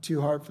too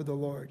hard for the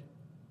Lord?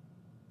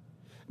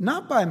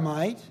 Not by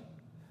might,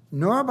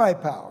 nor by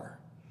power,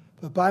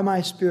 but by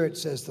my Spirit,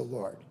 says the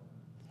Lord.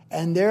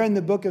 And there in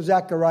the book of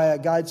Zechariah,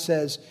 God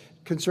says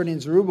concerning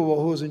Zerubbabel,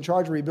 who was in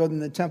charge of rebuilding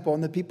the temple,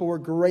 and the people were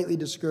greatly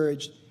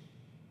discouraged.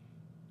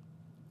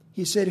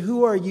 He said,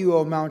 who are you,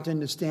 O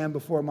mountain, to stand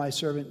before my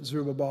servant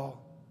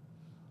Zerubbabel?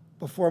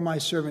 Before my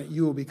servant,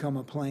 you will become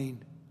a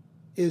plain.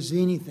 Is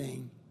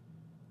anything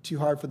too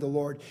hard for the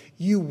Lord?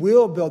 You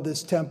will build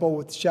this temple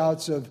with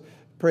shouts of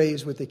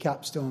praise with the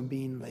capstone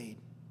being laid.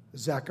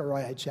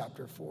 Zechariah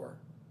chapter 4.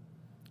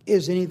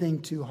 Is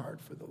anything too hard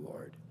for the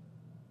Lord?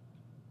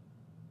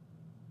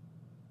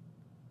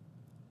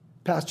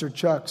 Pastor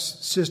Chuck's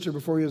sister,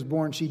 before he was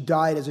born, she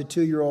died as a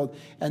 2-year-old,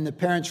 and the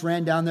parents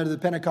ran down there to the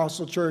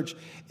Pentecostal church,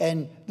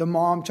 and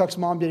Chuck's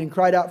mom did, and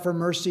cried out for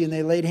mercy, and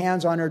they laid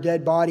hands on her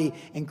dead body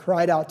and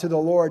cried out to the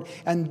Lord.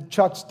 And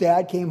Chuck's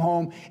dad came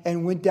home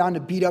and went down to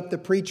beat up the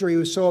preacher. He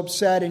was so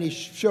upset, and he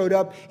showed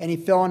up, and he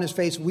fell on his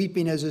face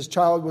weeping as his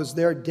child was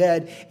there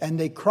dead, and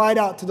they cried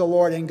out to the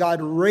Lord, and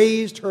God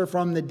raised her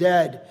from the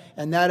dead,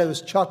 and that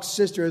was Chuck's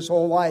sister his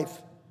whole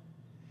life.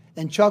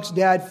 And Chuck's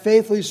dad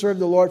faithfully served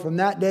the Lord from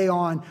that day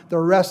on the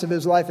rest of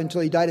his life until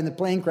he died in the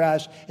plane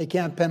crash at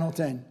Camp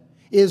Pendleton.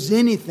 Is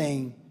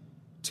anything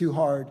too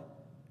hard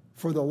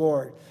for the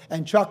Lord?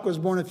 And Chuck was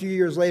born a few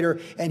years later,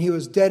 and he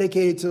was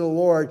dedicated to the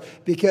Lord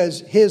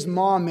because his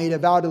mom made a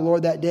vow to the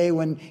Lord that day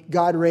when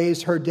God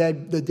raised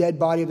the dead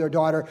body of their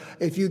daughter.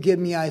 If you give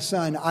me a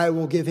son, I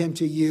will give him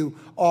to you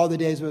all the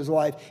days of his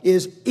life.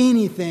 Is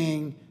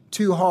anything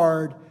too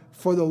hard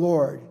for the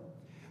Lord?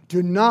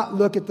 Do not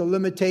look at the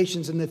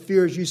limitations and the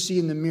fears you see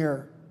in the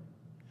mirror,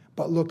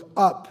 but look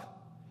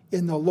up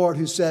in the Lord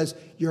who says,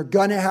 you're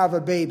going to have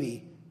a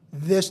baby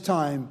this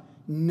time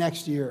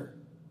next year.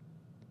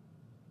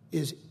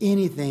 Is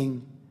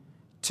anything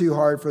too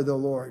hard for the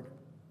Lord?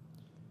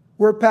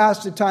 We're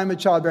past the time of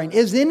childbearing.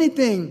 Is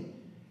anything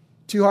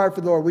too hard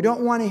for the Lord? We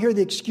don't want to hear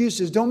the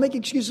excuses. Don't make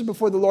excuses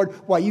before the Lord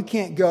why you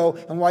can't go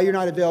and why you're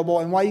not available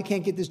and why you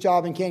can't get this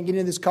job and can't get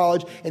into this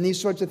college and these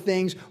sorts of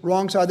things.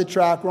 Wrong side of the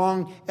track,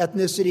 wrong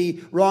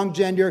ethnicity, wrong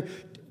gender.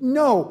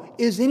 No.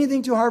 Is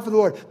anything too hard for the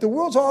Lord? The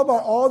world's all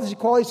about all this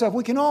equality stuff.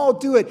 We can all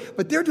do it,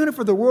 but they're doing it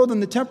for the world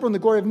and the temporal and the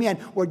glory of man.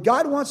 What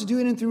God wants to do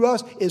in and through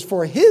us is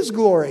for His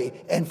glory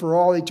and for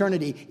all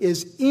eternity.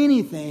 Is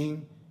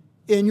anything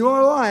in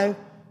your life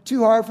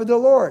too hard for the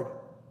Lord?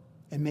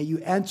 And may you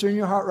answer in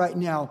your heart right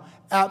now,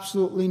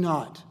 absolutely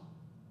not.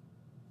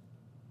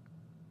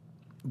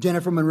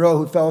 Jennifer Monroe,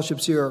 who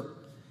fellowships here,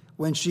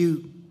 when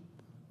she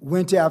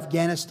went to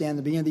Afghanistan at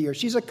the beginning of the year,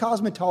 she's a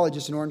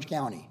cosmetologist in Orange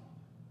County.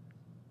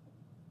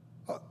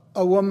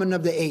 A woman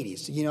of the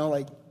 80s,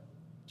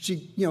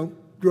 she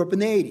grew up in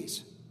the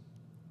 80s.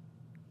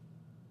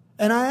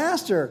 And I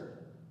asked her,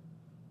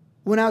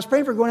 when I was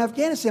praying for going to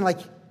Afghanistan,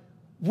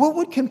 what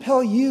would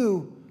compel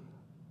you,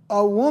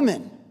 a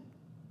woman,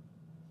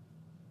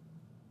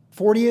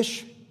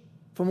 40-ish,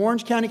 from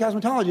Orange County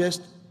cosmetologist?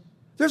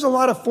 There's a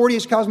lot of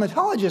 40-ish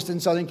cosmetologists in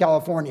Southern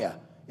California,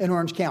 in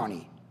Orange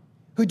County,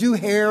 who do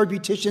hair,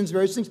 beauticians,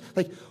 various things.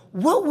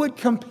 What would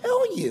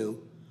compel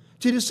you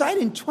to decide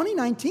in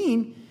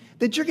 2019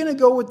 that you're going to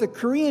go with the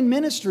Korean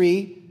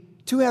ministry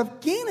to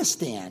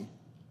Afghanistan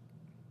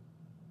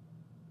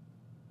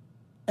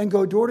and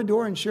go door to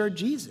door and share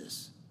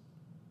Jesus?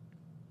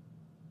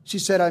 She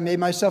said, I made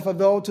myself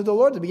available to the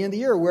Lord at the beginning of the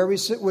year. Wherever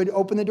He would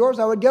open the doors,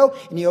 I would go.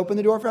 And He opened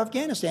the door for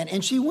Afghanistan.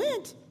 And she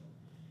went.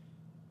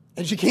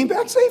 And she came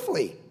back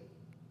safely.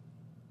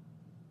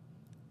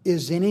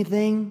 Is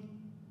anything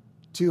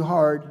too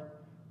hard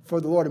for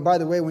the Lord? And by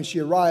the way, when she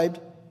arrived,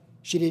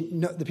 she didn't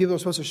know the people who were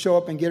supposed to show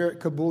up and get her at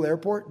Kabul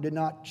airport did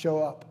not show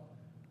up.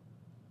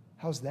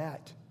 How's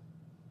that?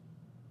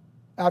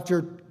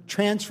 After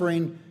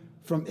transferring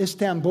from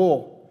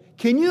Istanbul.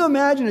 Can you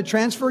imagine a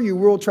transfer, you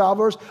world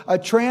travelers? A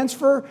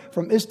transfer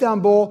from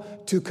Istanbul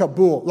to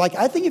Kabul.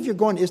 I think if you're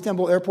going to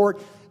Istanbul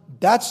airport,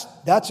 that's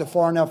a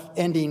far enough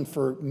ending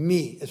for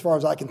me, as far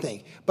as I can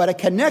think. But a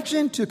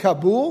connection to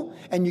Kabul,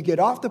 and you get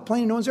off the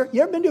plane and no one's there.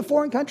 You ever been to a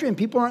foreign country and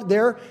people aren't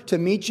there to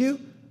meet you?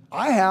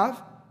 I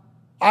have.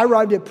 I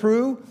arrived at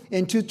Peru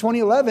in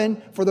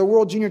 2011 for the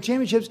World Junior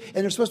Championships, and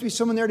there's supposed to be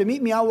someone there to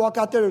meet me. I walk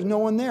out there, there's no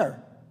one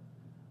there.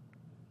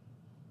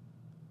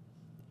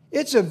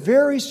 It's a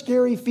very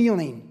scary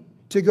feeling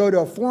to go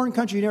to a foreign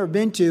country you've never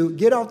been to,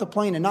 get off the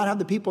plane, and not have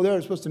the people there that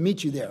are supposed to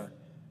meet you there.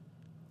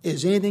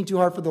 Is anything too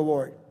hard for the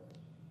Lord?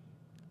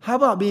 How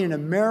about being an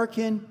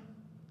American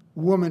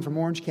woman from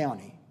Orange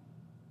County?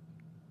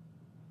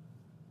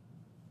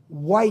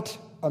 White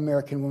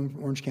American woman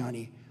from Orange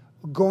County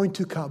going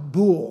to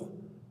Kabul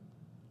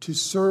to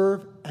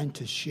serve and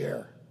to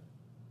share.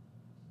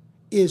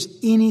 Is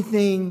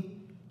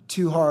anything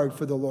too hard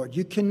for the Lord?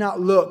 You cannot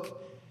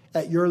look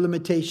at your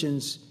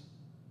limitations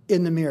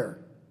in the mirror.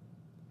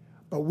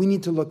 But we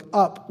need to look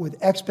up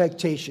with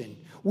expectation.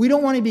 We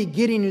don't want to be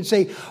getting and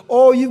say,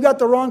 oh, you've got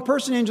the wrong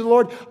person, angel of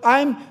the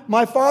Lord.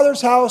 My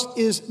father's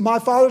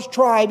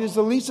tribe is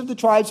the least of the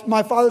tribes.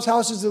 My father's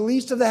house is the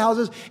least of the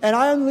houses. And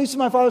I am the least of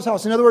my father's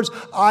house. In other words,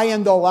 I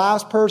am the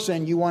last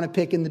person you want to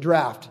pick in the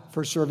draft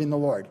for serving the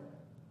Lord.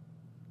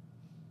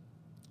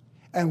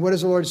 And what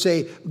does the Lord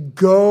say?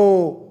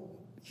 Go,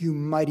 you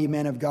mighty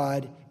men of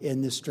God,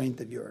 in this strength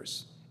of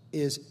yours.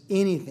 Is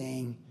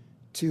anything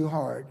too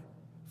hard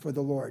for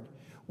the Lord?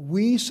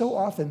 We so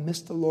often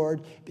miss the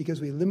Lord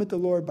because we limit the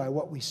Lord by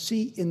what we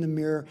see in the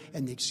mirror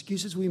and the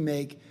excuses we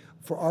make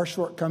for our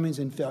shortcomings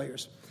and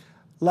failures.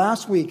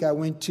 Last week, I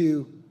went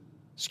to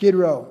Skid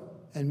Row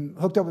and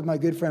hooked up with my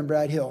good friend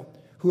Brad Hill,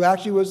 who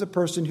actually was the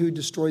person who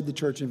destroyed the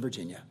church in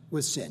Virginia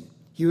with sin.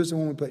 He was the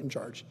one we put in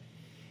charge.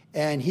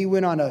 And he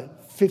went on a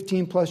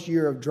 15-plus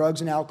year of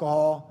drugs and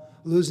alcohol,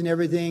 losing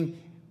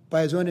everything.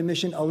 By his own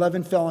admission,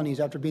 11 felonies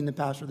after being the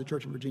pastor of the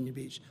church in Virginia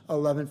Beach.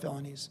 11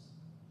 felonies.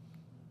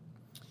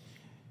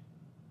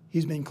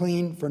 He's been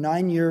clean for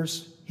 9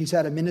 years. He's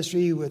had a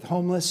ministry with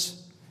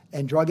homeless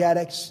and drug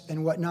addicts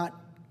and whatnot.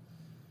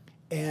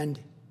 And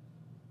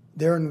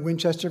they're in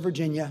Winchester,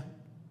 Virginia.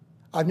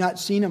 I've not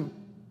seen him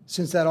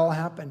since that all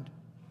happened.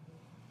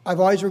 I've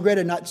always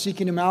regretted not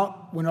seeking him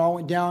out when it all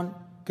went down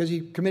because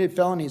he committed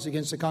felonies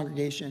against the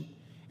congregation.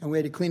 And we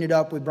had to clean it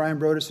up with Brian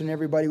Brodus and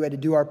everybody. We had to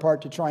do our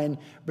part to try and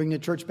bring the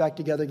church back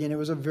together again. It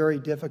was a very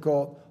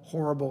difficult,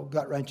 horrible,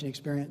 gut-wrenching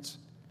experience.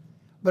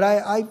 But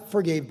I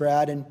forgave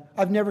Brad, and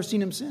I've never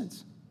seen him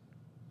since.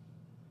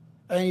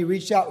 And he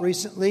reached out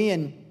recently,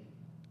 and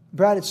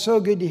Brad, it's so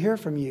good to hear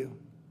from you.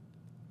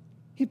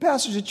 He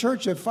pastors a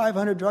church of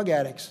 500 drug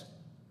addicts,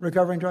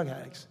 recovering drug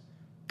addicts.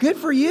 Good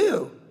for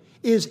you.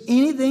 Is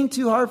anything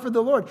too hard for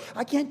the Lord?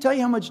 I can't tell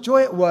you how much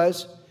joy it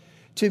was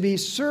to be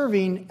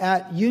serving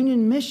at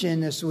Union Mission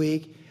this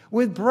week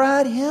with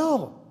Brad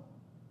Hill.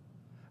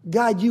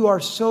 God, you are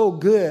so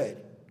good.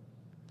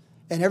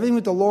 And everything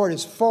with the Lord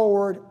is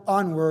forward,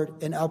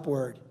 onward, and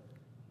upward.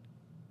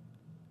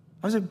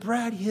 I was at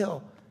Brad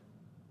Hill.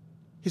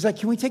 He's like,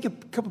 can we take a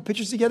couple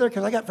pictures together?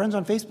 Because I got friends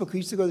on Facebook who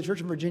used to go to the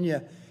church in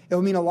Virginia. It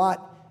would mean a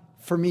lot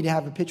for me to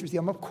have a picture with you.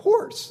 I'm, of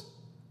course.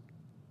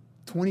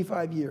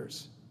 25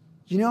 years.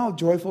 Do you know how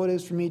joyful it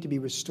is for me to be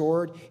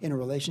restored in a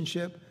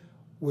relationship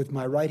with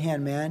my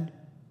right-hand man?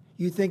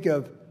 You think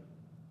of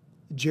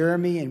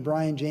Jeremy and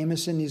Brian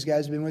Jameson, these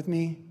guys have been with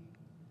me.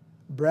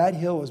 Brad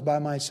Hill was by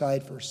my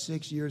side for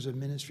 6 years of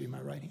ministry, my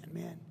right-hand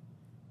man.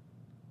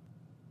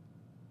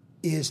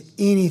 Is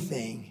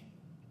anything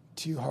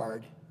too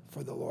hard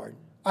for the Lord?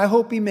 I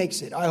hope he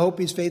makes it. I hope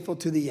he's faithful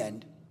to the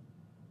end.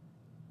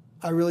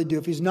 I really do.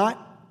 If he's not,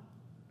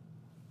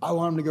 I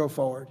want him to go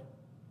forward.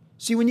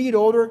 See, when you get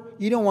older,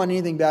 you don't want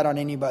anything bad on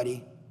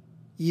anybody.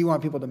 You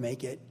want people to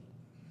make it.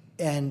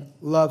 And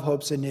love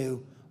hopes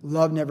anew.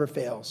 Love never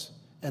fails.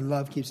 And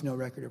love keeps no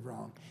record of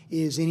wrong.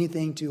 Is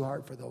anything too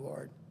hard for the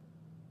Lord?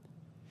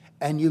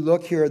 And you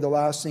look here, the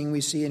last thing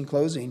we see in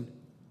closing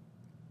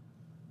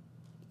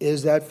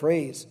is that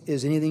phrase,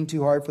 is anything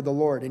too hard for the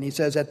Lord? And he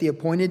says, at the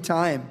appointed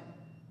time,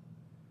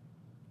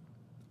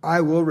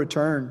 I will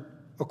return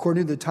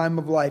according to the time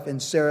of life,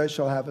 and Sarah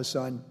shall have a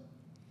son.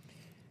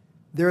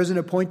 There is an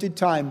appointed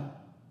time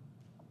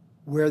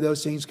where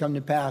those things come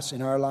to pass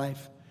in our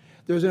life.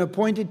 There's an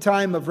appointed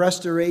time of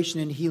restoration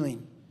and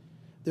healing.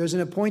 There's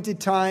an appointed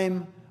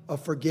time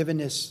of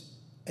forgiveness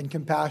and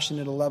compassion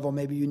at a level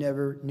maybe you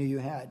never knew you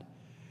had.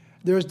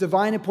 There's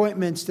divine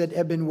appointments that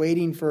have been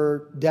waiting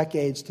for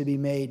decades to be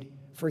made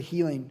for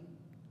healing,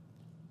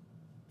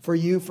 for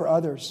you, for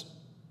others.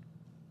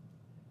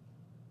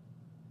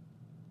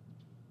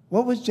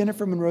 What was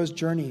Jennifer Monroe's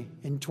journey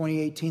in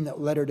 2018 that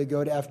led her to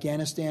go to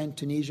Afghanistan,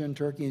 Tunisia, and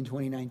Turkey in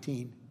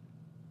 2019?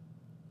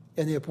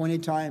 In the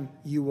appointed time,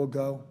 you will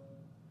go.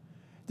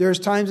 There's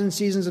times and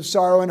seasons of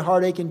sorrow and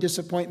heartache and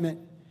disappointment,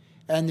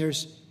 and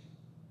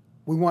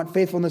we want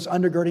faithfulness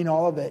undergirding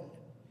all of it.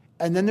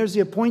 And then there's the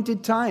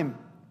appointed time.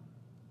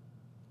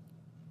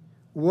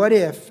 What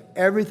if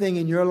everything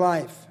in your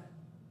life,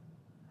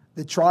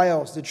 the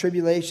trials, the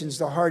tribulations,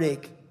 the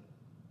heartache,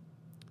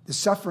 the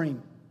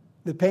suffering,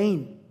 the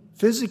pain,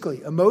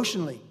 physically,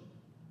 emotionally,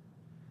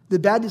 the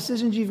bad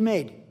decisions you've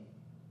made,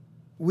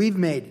 we've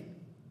made,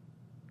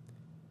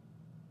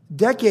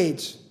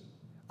 decades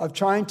of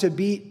trying to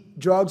beat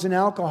drugs and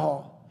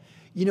alcohol.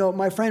 You know,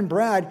 my friend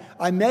Brad,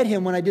 I met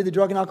him when I did the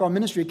drug and alcohol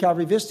ministry at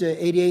Calvary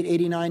Vista, 88,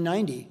 89,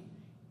 90.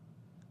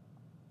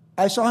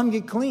 I saw him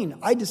get clean.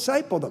 I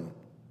discipled him.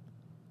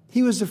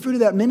 He was the fruit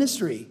of that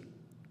ministry.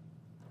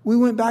 We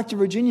went back to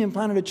Virginia and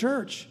planted a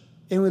church,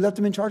 and we left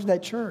him in charge of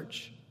that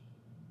church.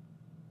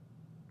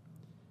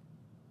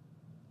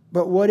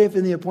 But what if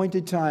in the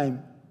appointed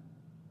time,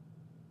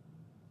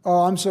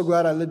 oh, I'm so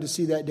glad I lived to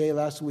see that day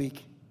last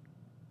week.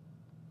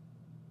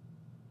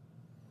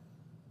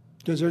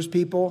 Because there's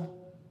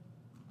people,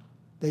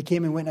 they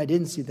came and went and I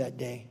didn't see that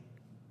day.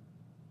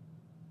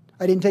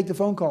 I didn't take the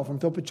phone call from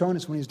Phil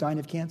Petronas when he was dying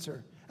of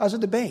cancer. I was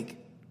at the bank.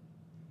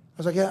 I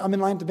was like, yeah, I'm in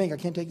line at the bank. I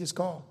can't take this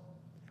call.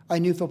 I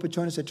knew Phil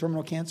Petronas had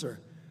terminal cancer.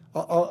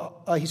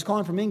 He's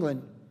calling from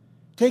England.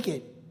 Take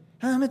it.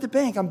 I'm at the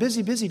bank. I'm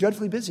busy,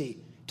 dreadfully busy.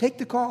 Take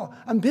the call.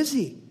 I'm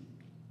busy.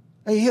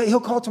 He'll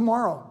call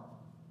tomorrow.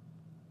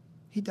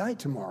 He died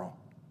tomorrow.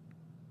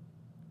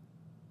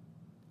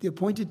 The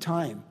appointed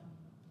time.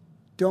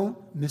 Don't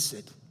miss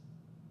it.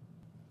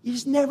 You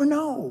just never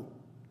know.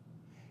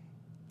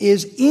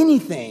 Is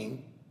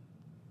anything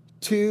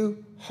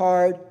too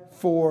hard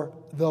for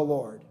the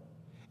Lord?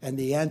 And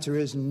the answer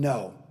is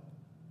no.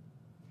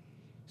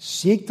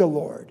 Seek the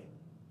Lord.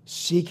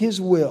 Seek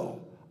his will.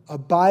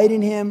 Abide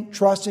in him,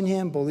 trust in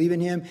him, believe in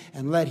him,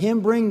 and let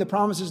him bring the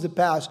promises to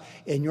pass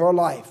in your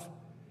life.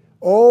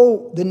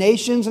 Oh, the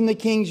nations and the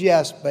kings,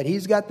 yes, but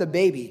he's got the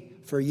baby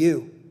for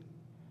you.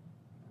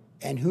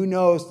 And who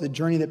knows the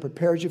journey that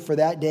prepares you for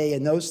that day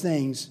and those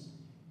things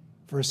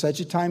for such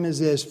a time as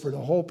this, for the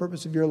whole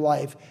purpose of your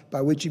life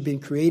by which you've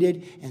been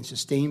created and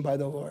sustained by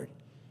the Lord.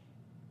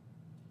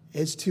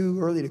 It's too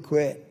early to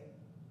quit.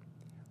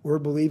 We're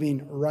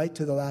believing right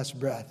to the last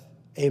breath.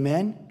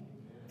 Amen?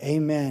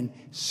 Amen.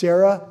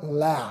 Sarah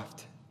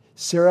laughed.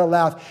 Sarah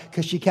laughed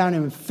because she counted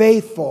him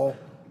faithful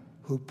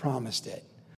who promised it.